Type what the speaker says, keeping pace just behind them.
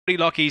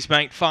Lockies,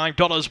 mate,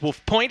 $5,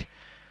 Wolf Point,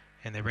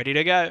 and they're ready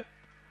to go.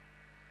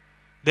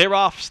 They're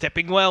off,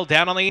 stepping well,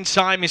 down on the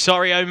inside,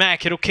 Missorio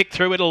Mac. It'll kick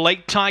through, it'll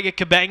lead Tiger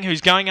Kabang,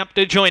 who's going up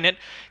to join it.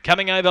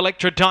 Coming over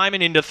Electra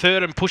Diamond into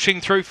third and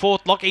pushing through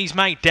fourth, Lockie's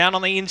Mate. Down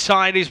on the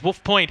inside is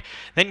Wolf Point.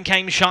 Then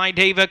came Shy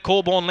Diva,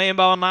 Corborn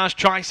Lambo and last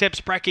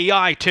Triceps Bracky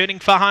Eye, turning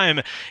for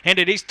home. And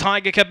it is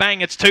Tiger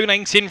Kabang, it's 2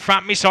 lengths in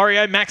front,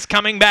 Missorio Mac's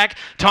coming back.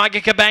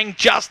 Tiger Kabang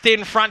just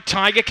in front,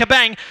 Tiger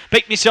Kabang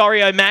beat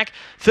Missorio Mac.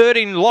 Third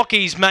in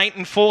Lockie's Mate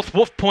and fourth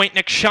Wolf Point,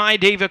 next Shy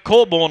Diva,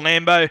 Corborn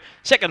Lambo.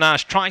 Second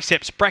last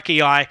Triceps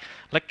Bracky Eye.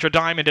 Electra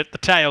Diamond at the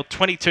tail,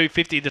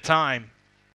 22.50 the time.